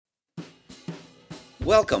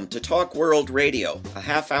Welcome to Talk World Radio, a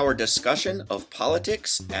half-hour discussion of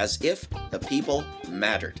politics as if the people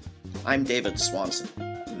mattered. I'm David Swanson.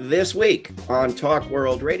 This week on Talk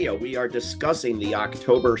World Radio, we are discussing the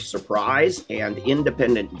October surprise and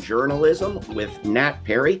independent journalism with Nat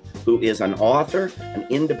Parry, who is an author, an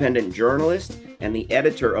independent journalist, and the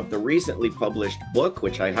editor of the recently published book,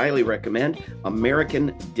 which I highly recommend,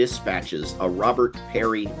 American Dispatches, a Robert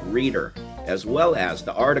Parry reader, as well as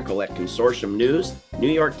the article at Consortium News, New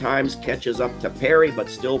York Times catches up to Parry but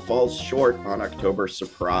still falls short on October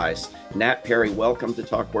surprise. Nat Parry, welcome to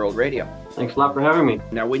Talk World Radio. Thanks a lot for having me.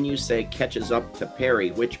 Now, when you say catches up to Parry,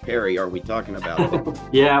 which Parry are we talking about?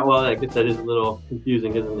 Yeah, well, I guess that is a little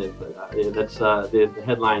confusing, isn't it? But that's the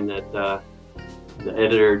headline that the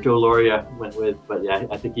editor, Joe Loria, went with. But yeah,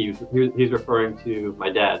 I think he's referring to my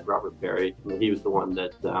dad, Robert Parry. I mean, he was the one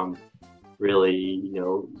that really,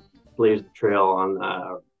 blazed the trail on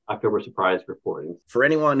October surprise reporting. For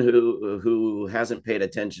anyone who hasn't paid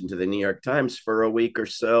attention to the New York Times for a week or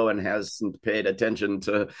so and hasn't paid attention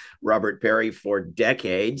to Robert Parry for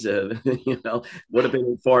decades, would have been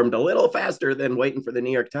informed a little faster than waiting for the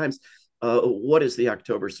New York Times. What is the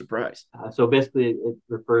October surprise? So basically, it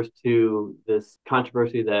refers to this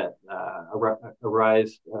controversy that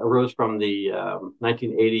arose from the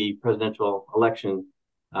 1980 presidential election.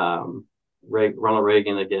 Ronald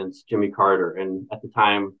Reagan against Jimmy Carter. And at the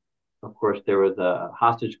time, of course, there was a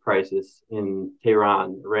hostage crisis in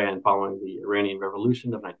Tehran, Iran, following the Iranian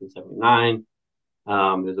Revolution of 1979.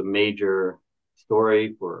 It was a major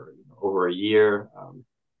story for over a year.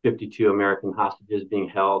 52 American hostages being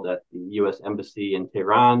held at the U.S. Embassy in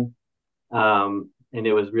Tehran. And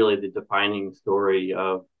it was really the defining story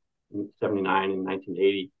of 79 and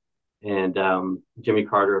 1980. And Jimmy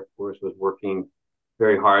Carter, of course, was working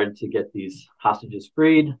very hard to get these hostages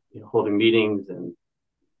freed, holding meetings and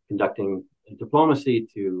conducting diplomacy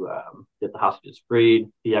to get the hostages freed.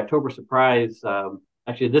 The October surprise,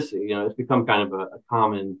 actually, this it's become kind of a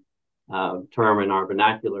common term in our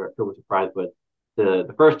vernacular, October surprise. But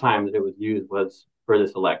the first time that it was used was for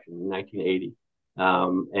this election in 1980,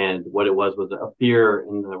 and what it was a fear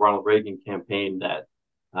in the Ronald Reagan campaign that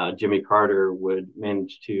Jimmy Carter would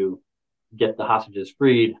manage to get the hostages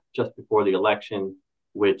freed just before the election,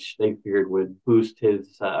 which they feared would boost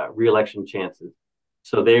his re-election chances.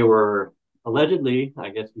 So they were allegedly, I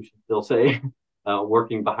guess we should still say,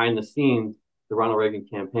 working behind the scenes, the Ronald Reagan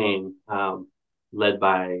campaign, led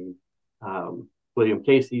by William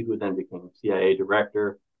Casey, who then became CIA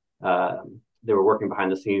director. They were working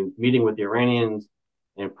behind the scenes, meeting with the Iranians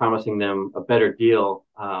and promising them a better deal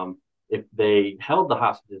if they held the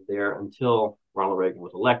hostages there until Ronald Reagan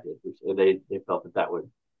was elected, which they felt that would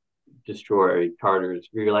destroy Carter's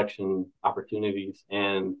re-election opportunities.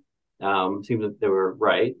 And it seems that they were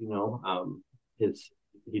right.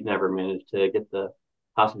 He'd never managed to get the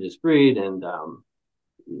hostages freed, and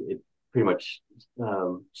it pretty much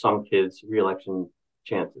sunk his re-election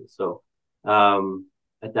chances. So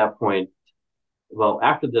at that point, well,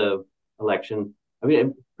 after the election, I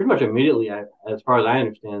mean, pretty much immediately, as far as I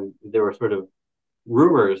understand, there were sort of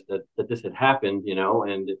rumors that this had happened,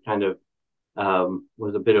 and it kind of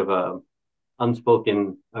was a bit of a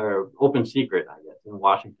unspoken or open secret, I guess, in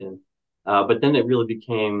Washington. But then it really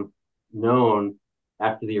became known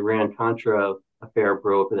after the Iran-Contra affair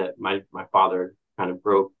broke that my father kind of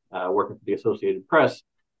broke working for the Associated Press.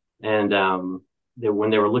 And when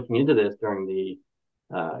they were looking into this during the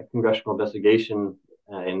congressional investigation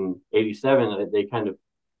in 87,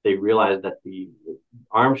 they realized that the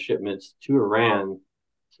arms shipments to Iran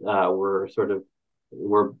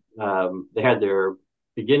they had their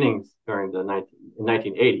beginnings during in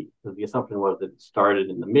 1980, because the assumption was that it started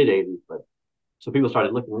in the mid 80s. But so people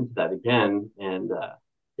started looking into that again, and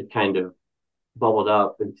it kind of bubbled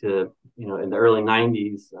up into, in the early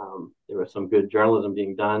 90s, there was some good journalism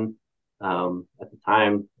being done. At the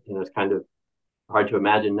time, it's kind of hard to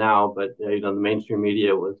imagine now, but the mainstream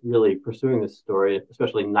media was really pursuing this story,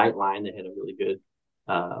 especially Nightline. They had a really good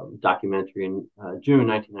documentary in June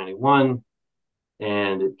 1991.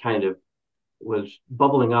 And it kind of was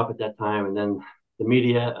bubbling up at that time. And then the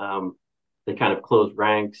media, they kind of closed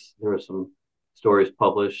ranks. There were some stories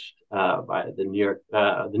published by the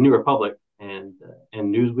New Republic and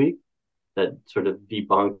Newsweek that sort of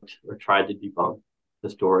debunked or tried to debunk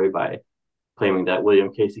the story by claiming that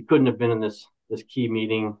William Casey couldn't have been in this key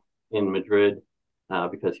meeting in Madrid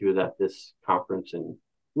because he was at this conference in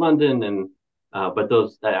London. And but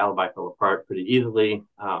that alibi fell apart pretty easily.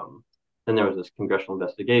 Then there was this congressional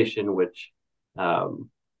investigation, which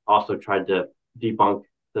also tried to debunk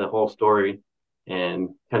the whole story and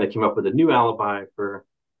kind of came up with a new alibi for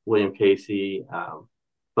William Casey.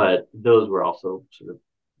 but those were also sort of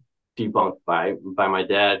debunked by my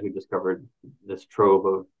dad, who discovered this trove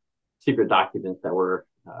of secret documents that were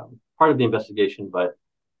part of the investigation, but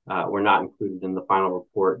were not included in the final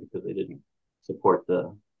report because they didn't support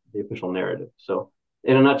the official narrative. So,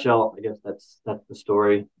 in a nutshell, I guess that's the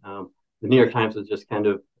story. The New York Times has just kind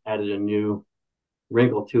of added a new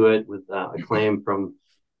wrinkle to it with a claim from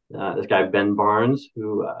this guy Ben Barnes,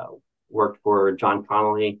 who worked for John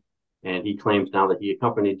Connolly, and he claims now that he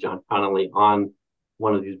accompanied John Connolly on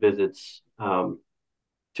one of these visits to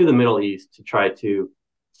the Middle East to try to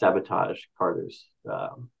sabotage Carter's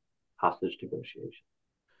hostage negotiation.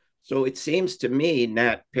 So it seems to me,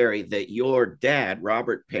 Nat Parry, that your dad,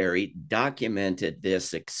 Robert Parry, documented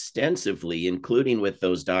this extensively, including with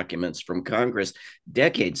those documents from Congress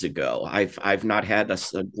decades ago. I've not had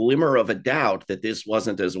a glimmer of a doubt that this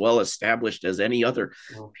wasn't as well established as any other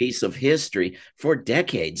piece of history for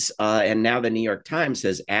decades. And now the New York Times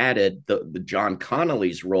has added the John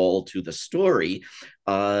Connolly's role to the story.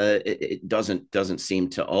 It doesn't seem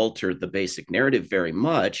to alter the basic narrative very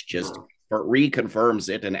much, just reconfirms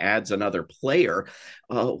it and adds another player.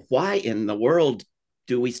 Why in the world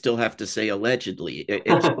do we still have to say allegedly?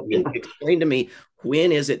 Explain to me,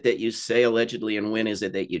 when is it that you say allegedly and when is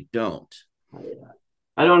it that you don't?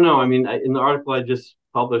 I don't know. I mean, in the article I just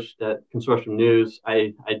published at Consortium News,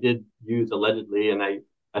 I did use allegedly, and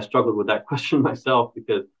I struggled with that question myself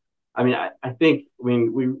because, I mean, I think, I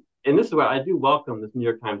mean, and this is why I do welcome this New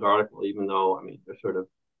York Times article, even though, I mean, they're sort of,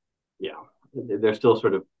 they're still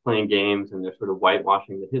sort of playing games and they're sort of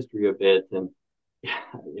whitewashing the history a bit. And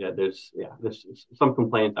there's some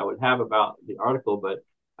complaints I would have about the article, but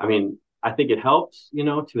I mean, I think it helps,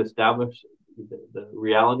 to establish the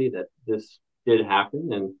reality that this did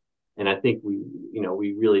happen. And I think we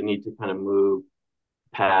really need to kind of move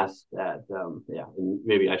past that. And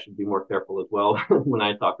maybe I should be more careful as well when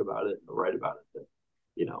I talk about it or write about it, that,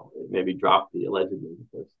 maybe drop the allegedly,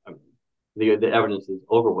 because I mean, the evidence is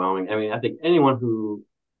overwhelming. I mean, I think anyone who,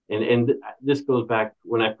 and this goes back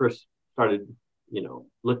when I first started,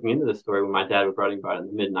 looking into this story, when my dad was writing about it in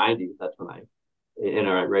the mid 90s. That's when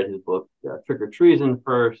I read his book, Trick or Treason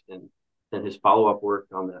first, and then his follow-up work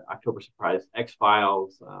on the October Surprise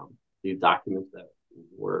X-Files, these documents that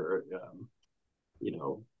were,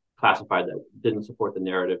 classified that didn't support the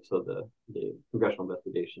narrative. So the congressional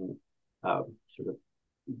investigation sort of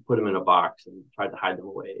put them in a box and tried to hide them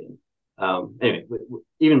away. And anyway,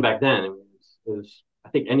 even back then, it was, I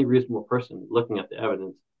think any reasonable person looking at the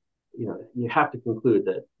evidence, you have to conclude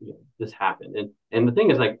that this happened. And the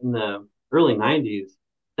thing is, like in the early 90s,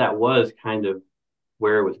 that was kind of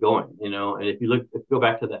where it was going, And if you go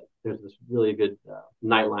back to that, there's this really good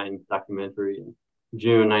Nightline documentary in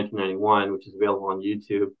June 1991, which is available on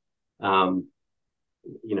YouTube.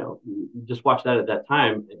 You just watch that at that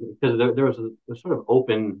time, because there was a sort of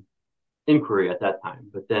open inquiry at that time,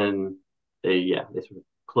 but then they sort of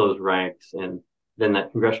closed ranks, and then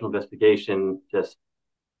that congressional investigation just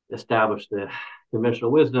established the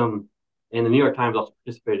conventional wisdom. And the New York Times also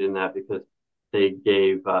participated in that because they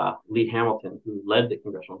gave Lee Hamilton, who led the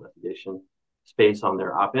congressional investigation, space on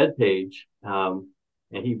their op-ed page, and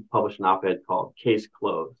he published an op-ed called "Case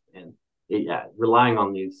Closed," and relying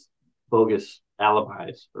on these bogus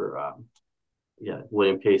alibis for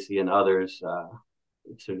William Casey and others,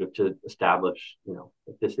 sort of to establish,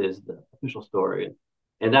 that this is the official story.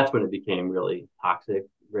 And that's when it became really toxic,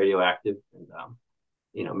 radioactive, and,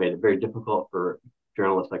 made it very difficult for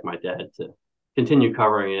journalists like my dad to continue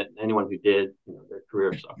covering it. Anyone who did, their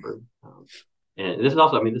career suffered. And this is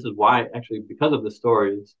also, this is why, actually, because of the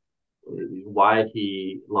stories, why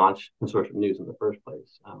he launched Consortium News in the first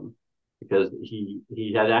place. Because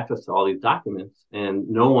he had access to all these documents and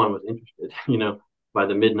no one was interested. By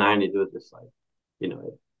the mid 90s, it was just like,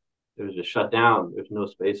 it was just shut down. There's no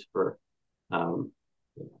space for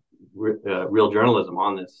real journalism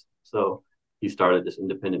on this. So he started this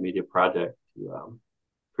independent media project to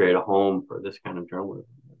create a home for this kind of journalism.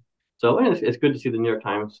 So it's good to see the New York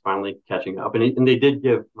Times finally catching up. And they did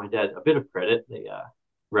give my dad a bit of credit. They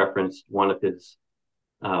referenced one of his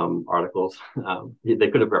articles.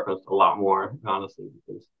 They could have referenced a lot more, honestly,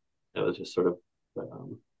 because that was just sort of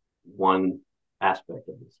one aspect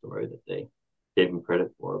of the story that they gave him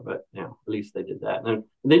credit for. But at least they did that, and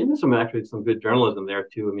they did some good journalism there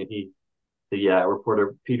too. The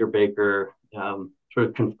reporter Peter Baker sort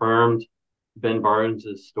of confirmed Ben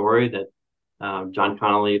Barnes' story that John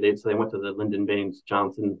Connolly. They went to the Lyndon Baines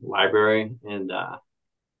Johnson Library, and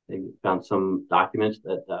they found some documents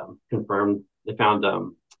that confirmed. They found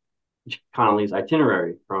Connolly's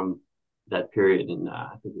itinerary from that period in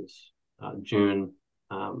I think it was June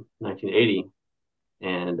 1980,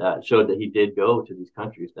 and showed that he did go to these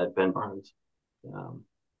countries that Ben Barnes um,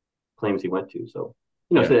 claims he went to. So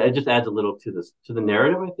so it just adds a little to this to the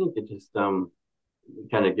narrative. I think it just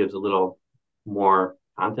kind of gives a little more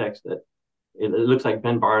context that it looks like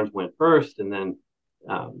Ben Barnes went first, and then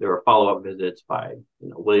there were follow-up visits by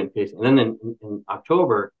William Casey, and then in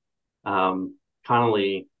October,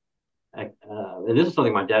 Connolly, and this is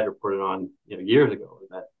something my dad reported on years ago,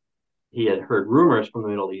 that he had heard rumors from the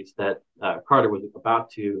Middle East that Carter was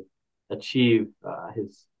about to achieve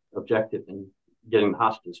his objective in getting the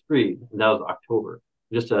hostages freed, and that was October,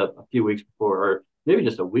 just a few weeks before, or maybe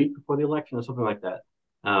just a week before the election, or something like that.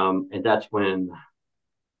 And that's when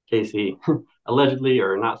Casey allegedly,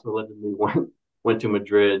 or not so allegedly, went to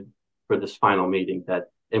Madrid for this final meeting.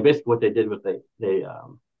 And basically what they did was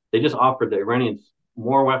they just offered the Iranians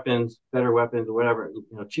more weapons, better weapons, or whatever,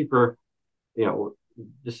 cheaper.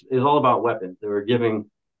 Just is all about weapons. They were giving,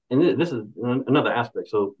 and this is another aspect.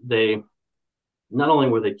 So they not only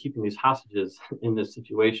were they keeping these hostages in this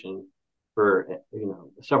situation for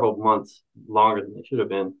several months longer than they should have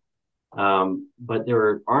been, but they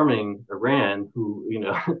were arming Iran, who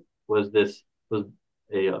was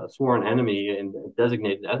a sworn enemy and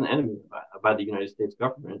designated as an enemy by the United States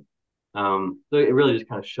government. So it really just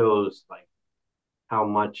kind of shows like how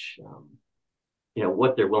much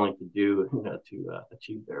what they're willing to do to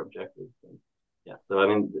achieve their objectives. And yeah,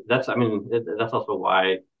 so that's also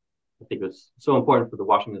why I think it was so important for the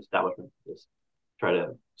Washington establishment to just try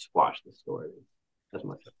to squash the story as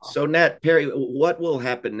much as possible. So, Nat, Parry, what will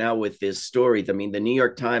happen now with this story? I mean, the New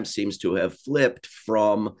York Times seems to have flipped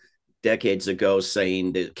from decades ago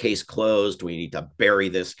saying the case closed, we need to bury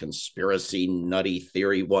this conspiracy nutty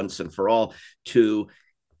theory once and for all, to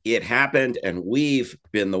it happened and we've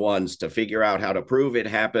been the ones to figure out how to prove it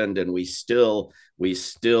happened, and we still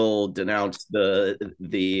denounce the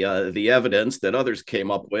evidence that others came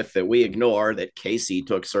up with, that we ignore, that Casey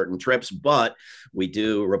took certain trips, but we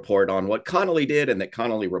do report on what Connolly did, and that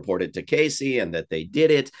Connolly reported to Casey, and that they did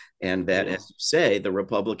it, and that, as you say, the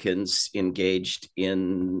Republicans engaged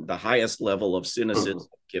in the highest level of cynicism,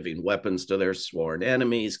 giving weapons to their sworn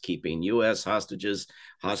enemies, keeping U.S.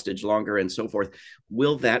 hostage longer, and so forth.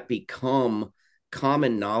 Will that become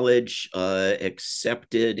common knowledge,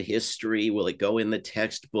 accepted history? Will it go in the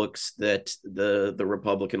textbooks that the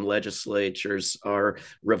Republican legislatures are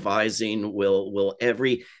revising? Will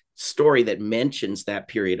every story that mentions that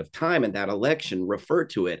period of time and that election refer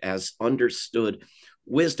to it as understood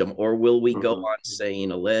wisdom, or will we go on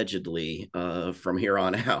saying allegedly from here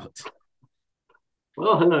on out?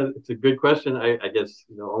 Well, no, it's a good question. I guess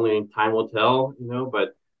only time will tell.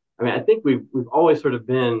 But I think we've always sort of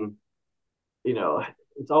been,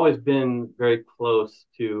 it's always been very close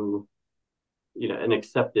to, an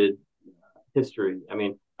accepted history.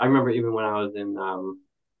 I remember even when I was in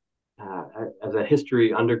as a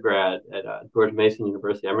history undergrad at George Mason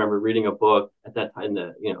University, I remember reading a book at that time in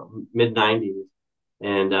the mid '90s,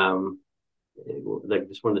 and like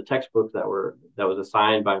just one of the textbooks that was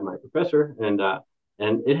assigned by my professor, and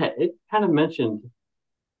it kind of mentioned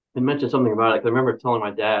something about it. 'Cause I remember telling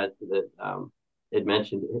my dad that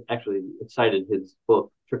it cited his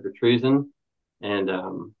book Trick or Treason, and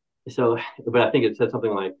but I think it said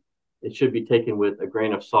something like it should be taken with a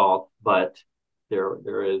grain of salt, but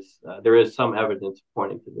there is some evidence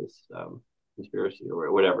pointing to this conspiracy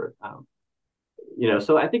or whatever.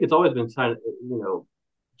 So I think it's always been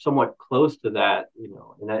somewhat close to that,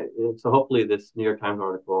 and so hopefully this New York Times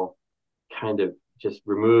article kind of just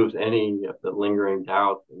removes any of the lingering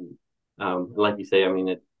doubt. And like you say,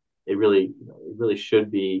 it really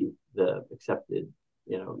should be the accepted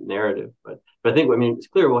narrative. But I think it's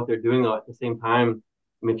clear what they're doing, though. At the same time,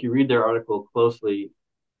 if you read their article closely,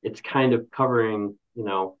 it's kind of covering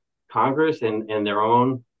Congress and their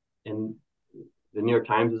own, and the New York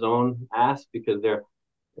Times' own ass, because they're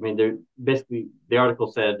basically, the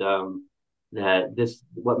article said that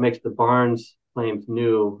what makes the Barnes claims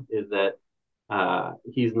new is that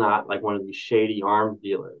he's not like one of these shady arms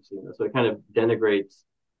dealers, so it kind of denigrates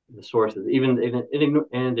the sources,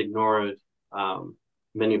 and ignores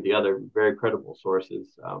many of the other very credible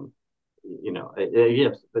sources.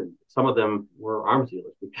 Yes, but some of them were arms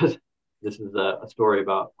dealers, because this is a story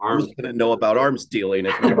about arms. Who's going to know about arms dealing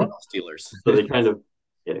if not arms dealers? So they kind of,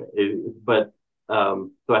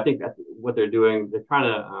 so I think that's what they're doing. They're trying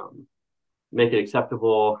to make it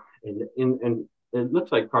acceptable, and it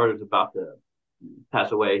looks like Carter's about to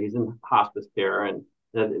pass away. He's in hospice care, and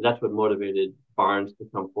that's what motivated Barnes to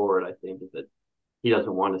come forward. I think is that he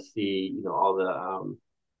doesn't want to see all the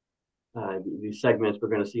these segments we're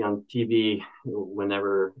going to see on TV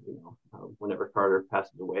whenever Carter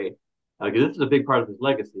passes away. because this is a big part of his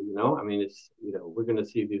legacy. I mean, it's we're going to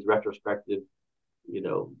see these retrospective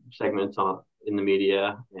segments on in the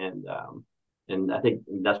media, and I think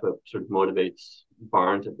that's what sort of motivates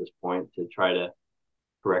Barnes at this point to try to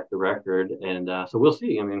correct the record. And so we'll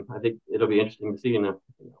see. I mean, I think it'll be interesting to see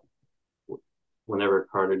whenever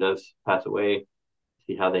Carter does pass away,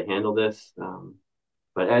 see how they handle this.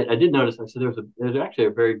 But I did notice. I said there's actually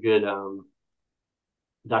a very good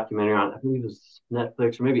documentary on, I believe it was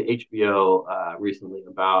Netflix or maybe HBO recently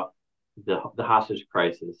about the hostage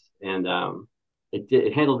crisis, and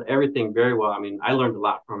it handled everything very well. I mean, I learned a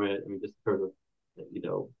lot from it. I mean, just sort of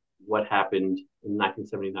what happened in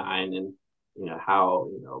 1979, and how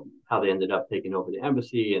they ended up taking over the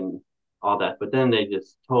embassy and all that. But then they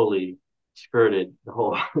just totally skirted the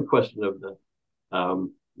whole question of the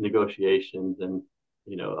negotiations, and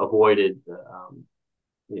avoided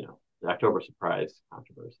the October surprise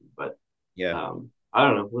controversy. But Yeah. I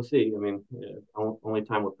don't know. We'll see. I mean, only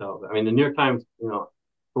time will tell. I mean, the New York Times, for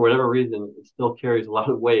whatever reason, it still carries a lot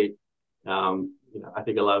of weight. I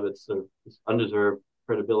think a lot of it's sort of undeserved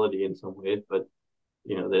credibility in some ways, but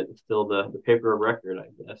that it's still the paper of record, I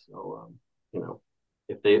guess. So,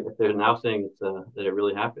 if they're now saying that it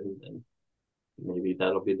really happened, then maybe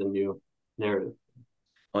that'll be the new narrative.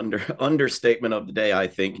 Understatement of the day, I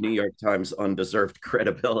think. New York Times undeserved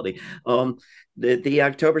credibility. The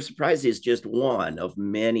October surprise is just one of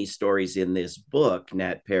many stories in this book,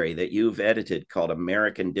 Nat Perry, that you've edited called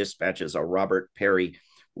American Dispatches, a Robert Perry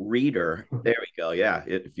reader. There we go. Yeah,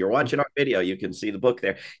 if you're watching our video, you can see the book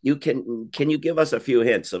there. Can you give us a few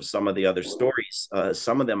hints of some of the other stories?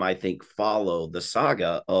 Some of them, I think, follow the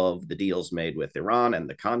saga of the deals made with Iran and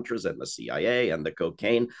the Contras and the CIA and the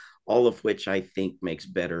cocaine, all of which I think makes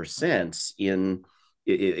better sense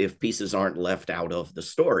if pieces aren't left out of the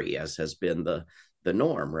story, as has been the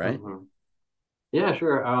norm, right? Mm-hmm. Yeah,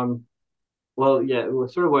 sure. Well, yeah, it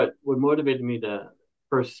was sort of what motivated me to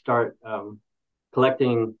first start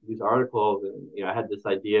collecting these articles. And I had this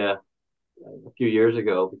idea a few years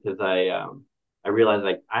ago because I realized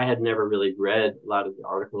like I had never really read a lot of the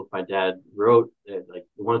articles my dad wrote, like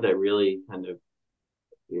the ones that really kind of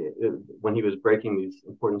when he was breaking these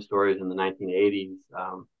important stories in the 1980s.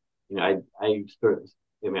 I started.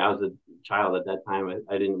 I mean, I was a child at that time.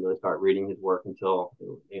 I didn't really start reading his work until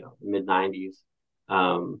the mid 90s.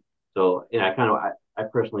 So I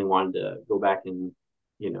personally wanted to go back and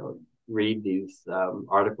read these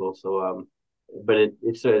articles. So but it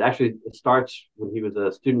actually it starts when he was a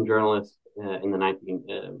student journalist in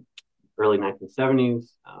the early 1970s.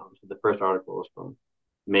 So the first article is from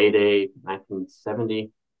May Day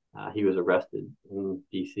 1970. He was arrested in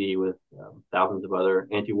D.C. with thousands of other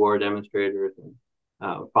anti-war demonstrators, and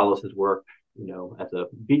follows his work, as a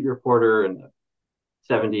beat reporter in the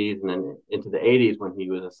 70s and then into the 80s when he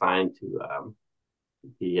was assigned to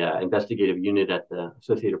the investigative unit at the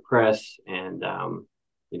Associated Press, and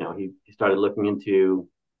he started looking into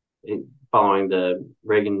following the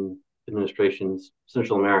Reagan administration's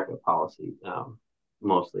Central America policy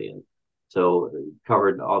mostly, and so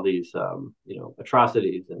covered all these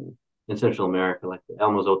atrocities in Central America, like the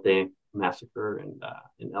El Mozote massacre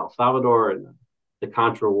in El Salvador, and the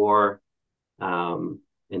Contra War in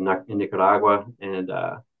Nicaragua, and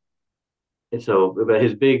so but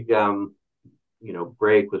his big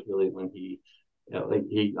break was really when he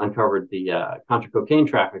uncovered the Contra cocaine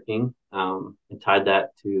trafficking, and tied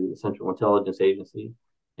that to the Central Intelligence Agency.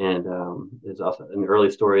 And there's also an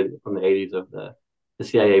early story from the 80s of the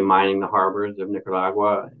CIA mining the harbors of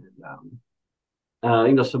Nicaragua,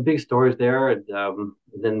 and some big stories there. And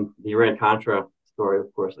then the Iran Contra story,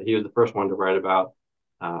 of course. He was the first one to write about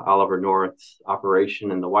Oliver North's operation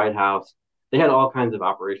in the White House. They had all kinds of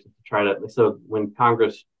operations to try to. So when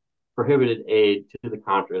Congress prohibited aid to the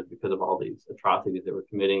Contras because of all these atrocities they were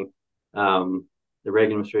committing, the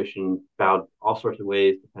Reagan administration found all sorts of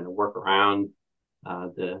ways to kind of work around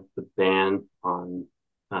the ban on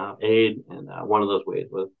aid, and one of those ways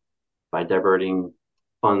was by diverting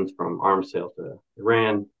funds from arms sales to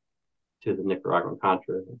Iran to the Nicaraguan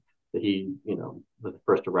Contras. That he, was the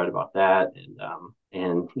first to write about that,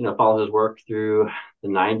 and followed his work through the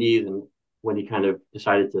 90s, and when he kind of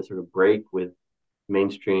decided to sort of break with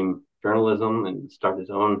mainstream journalism and start his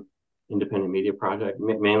own independent media project,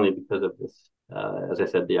 mainly because of this, as I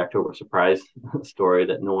said, the October surprise story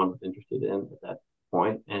that no one was interested in at that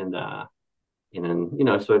point. And then,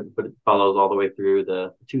 but it follows all the way through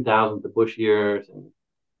the 2000s, the Bush years, and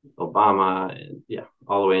Obama, and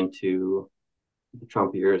all the way into the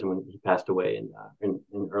Trump years, and when he passed away in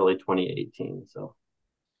early 2018. So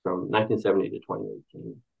from 1970 to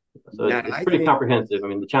 2018. So Now, it's I pretty think comprehensive. I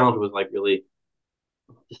mean, the challenge was like really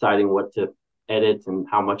deciding what to edit and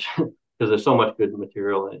how much, because there's so much good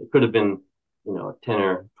material. It could have been, a 10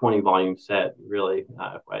 or 20 volume set, really,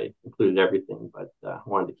 if I included everything, but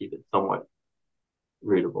wanted to keep it somewhat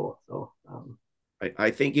readable. So,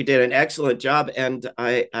 I think you did an excellent job, and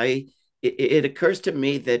it occurs to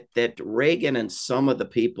me that Reagan and some of the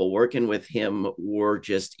people working with him were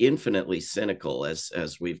just infinitely cynical,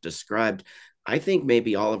 as we've described. I think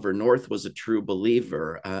maybe Oliver North was a true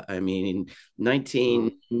believer. I mean, in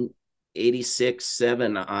 1986,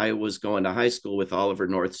 7, I was going to high school with Oliver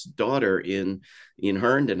North's daughter in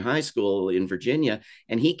Herndon High School in Virginia,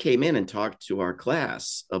 and he came in and talked to our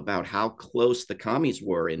class about how close the commies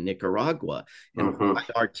were in Nicaragua and why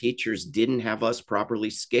our teachers didn't have us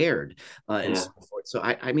properly scared, and so forth. So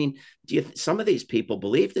I mean, some of these people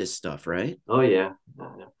believe this stuff, right? Oh yeah,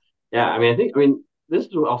 yeah. I mean, this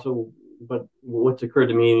is also, but what's occurred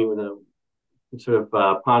to me when sort of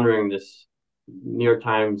pondering this New York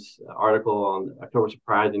Times article on October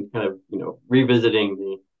Surprise and kind of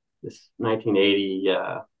revisiting this 1980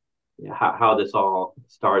 how this all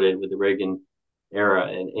started with the Reagan era,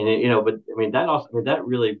 and but I mean that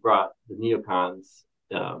really brought the neocons.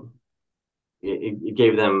 It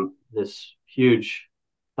gave them this huge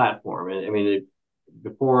platform, and I mean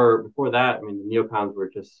before that, I mean the neocons were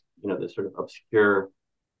just this sort of obscure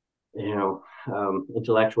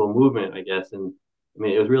intellectual movement, I guess. And I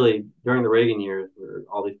mean, it was really during the Reagan years where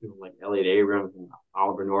all these people like Elliot Abrams and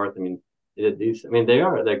Oliver North, I mean, these, I mean,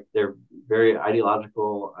 they're very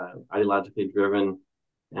ideologically driven,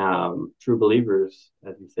 true believers,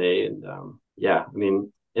 as you say. And yeah, I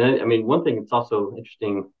mean, I mean, one thing that's also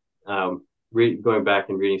interesting, going back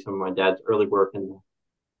and reading some of my dad's early work in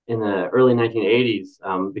the early 1980s,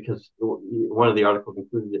 because one of the articles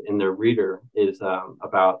included in their reader is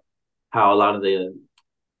about how a lot of the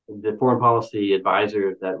foreign policy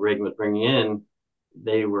advisors that Reagan was bringing in,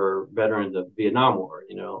 they were veterans of Vietnam War,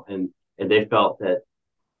 and they felt that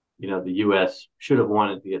the U.S. should have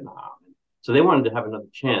wanted Vietnam, so they wanted to have another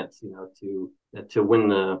chance, to win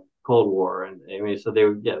the Cold War. And I mean, so they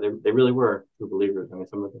really were true believers. I mean,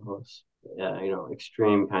 some of the most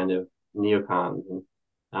extreme kind of neocons, and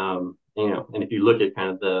and if you look at kind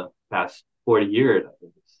of the past 40 years, I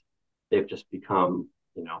think they've just become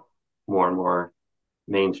more and more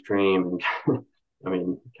mainstream, and I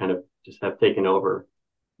mean, kind of just have taken over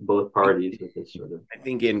both parties with this sort of. I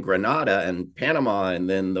think in Grenada and Panama and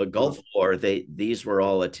then the Gulf War, these were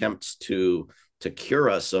all attempts to cure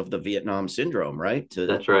us of the Vietnam syndrome, right?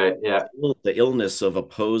 That's right. Yeah. The illness of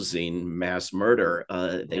opposing mass murder.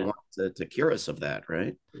 They want to cure us of that,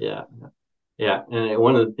 right? Yeah. Yeah. And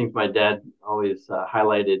one of the things my dad always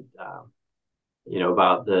highlighted,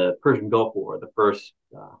 about the Persian Gulf War, the first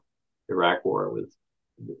Iraq War, was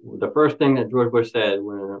the first thing that George Bush said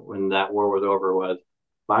when that war was over was,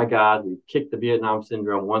 "By God, we kicked the Vietnam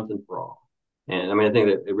syndrome once and for all." And I mean, I think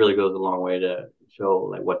that it really goes a long way to show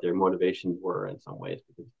like what their motivations were in some ways,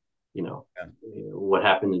 because what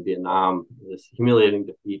happened in Vietnam, this humiliating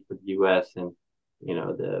defeat for the U.S. and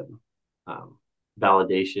the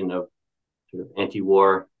validation of sort of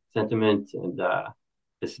anti-war sentiment and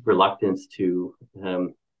this reluctance to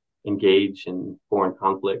engage in foreign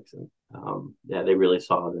conflicts. And they really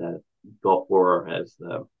saw that Gulf War as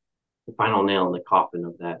the final nail in the coffin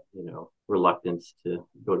of that, reluctance to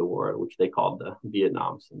go to war, which they called the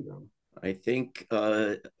Vietnam syndrome. I think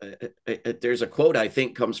there's a quote I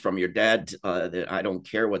think comes from your dad, that I don't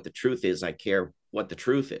care what the truth is, I care what the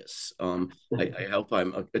truth is. I hope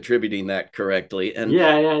I'm attributing that correctly. And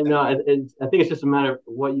no, I think it's just a matter of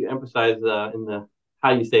what you emphasize in the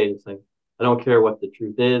how you say it. It's like, I don't care what the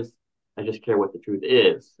truth is, I just care what the truth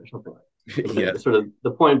is, or something like that. So sort of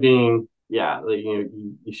the point being, like,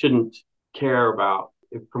 you shouldn't care about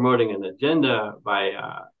promoting an agenda by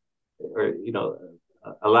or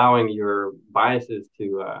allowing your biases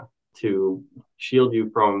to shield you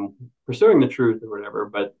from pursuing the truth or whatever,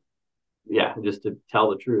 but just to tell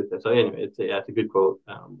the truth. So anyway, it's a good quote,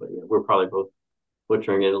 but we're probably both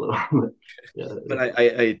butchering it a little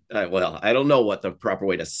bit. But well, I don't know what the proper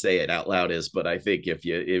way to say it out loud is, but I think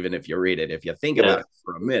even if you read it, if you think about it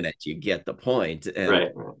for a minute, you get the point. And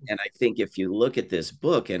right. And I think if you look at this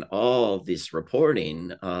book and all this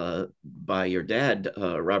reporting by your dad,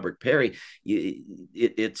 Robert Parry,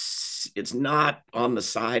 it's not on the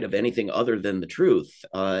side of anything other than the truth,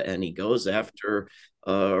 and he goes after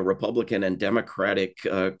Republican and Democratic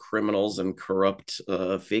criminals and corrupt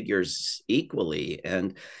figures equally,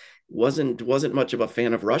 and wasn't much of a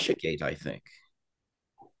fan of Russiagate, I think.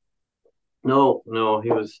 No, he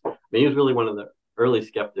was. I mean, he was really one of the early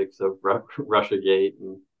skeptics of Russiagate,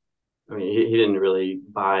 and I mean, he didn't really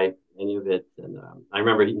buy any of it. And I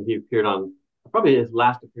remember he appeared on probably his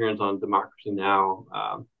last appearance on Democracy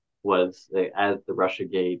Now! Was as the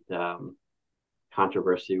Russiagate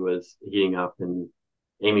controversy was heating up, and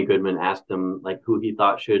Amy Goodman asked him like who he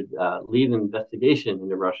thought should lead an investigation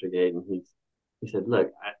into Russiagate, and he said,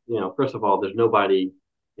 "Look, first of all, there's nobody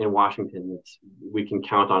in Washington that we can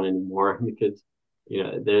count on anymore because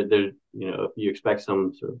there's if you expect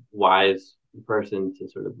some sort of wise person to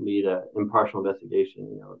sort of lead an impartial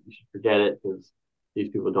investigation, you should forget it because these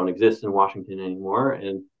people don't exist in Washington anymore.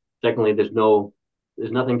 And secondly, there's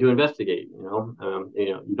nothing to investigate.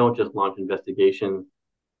 You don't just launch investigation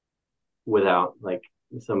without like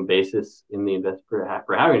some basis in the for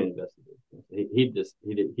having an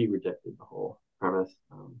investigation. He rejected the whole premise.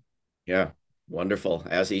 Yeah. Wonderful,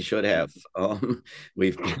 as he should have.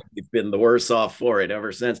 We've been the worse off for it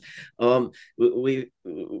ever since.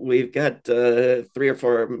 We've got 2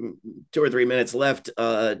 or 3 minutes left.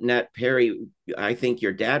 Nat Parry, I think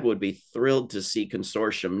your dad would be thrilled to see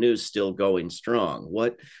Consortium News still going strong.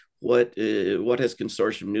 What has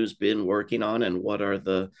Consortium News been working on, and what are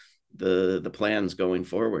the plans going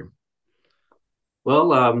forward?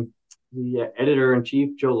 Well, the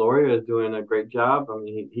editor-in-chief, Joe Lauria, is doing a great job. I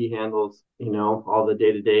mean, he handles, all the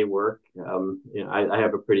day-to-day work. I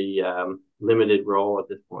have a pretty limited role at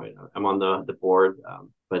this point. I'm on the board,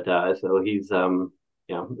 but so he's, the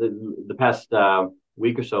past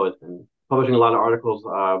week or so has been publishing a lot of articles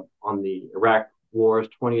on the Iraq War's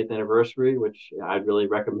 20th anniversary, which I'd really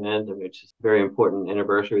recommend. I mean, it's just a very important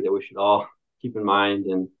anniversary that we should all keep in mind.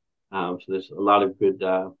 And so there's a lot of good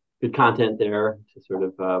content there to sort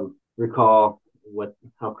of recall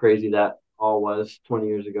how crazy that all was 20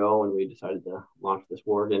 years ago when we decided to launch this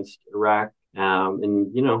war against Iraq. And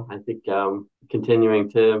I think continuing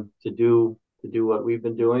to do what we've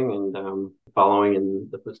been doing and following in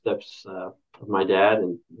the footsteps of my dad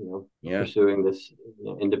and pursuing this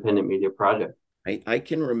independent media project. I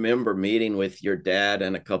can remember meeting with your dad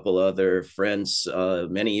and a couple other friends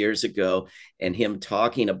many years ago, and him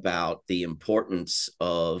talking about the importance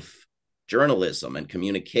of journalism and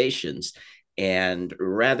communications, and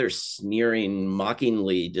rather sneering,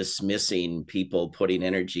 mockingly dismissing people putting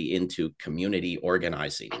energy into community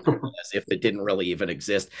organizing as if it didn't really even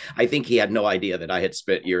exist. I think he had no idea that I had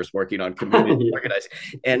spent years working on community organizing,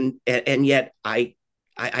 and yet I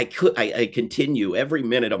continue every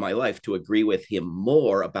minute of my life to agree with him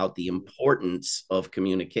more about the importance of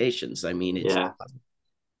communications. I mean, it's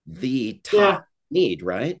the top need,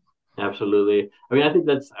 right? Absolutely. I mean, I think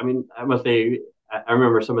I must say, I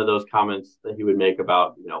remember some of those comments that he would make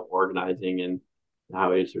about, organizing and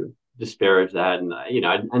how he sort of disparaged that. And, I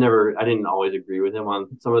didn't always agree with him on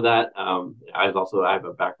some of that. I have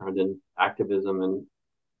a background in activism and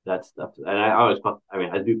that stuff. And I always felt,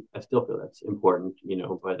 I still feel that's important,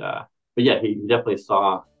 but yeah, he definitely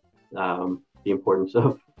saw the importance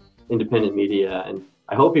of independent media. And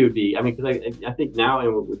I hope he would be, because I think now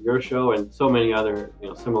and with your show and so many other,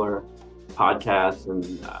 similar podcasts and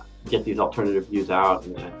get these alternative views out.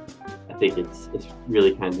 And I think it's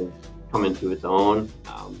really kind of come into its own.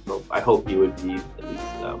 So I hope he would be at least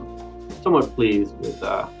somewhat pleased with,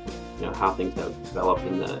 how things have developed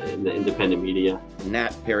in the independent media.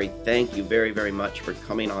 Nat Parry, thank you very, very much for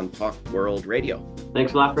coming on Talk World Radio.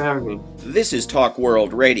 Thanks a lot for having me. This is Talk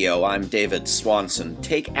World Radio. I'm David Swanson.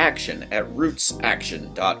 Take action at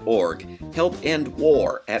rootsaction.org. Help end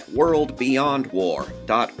war at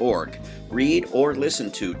worldbeyondwar.org. Read or listen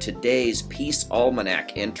to today's Peace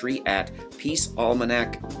Almanac entry at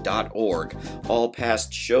peacealmanac.org. All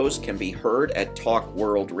past shows can be heard at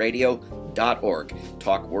talkworldradio.org.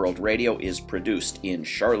 Talk World Radio is produced in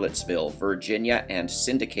Charlottesville, Virginia, and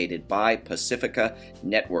syndicated by Pacifica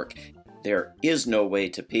Network. There is no way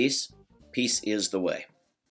to peace. Peace is the way.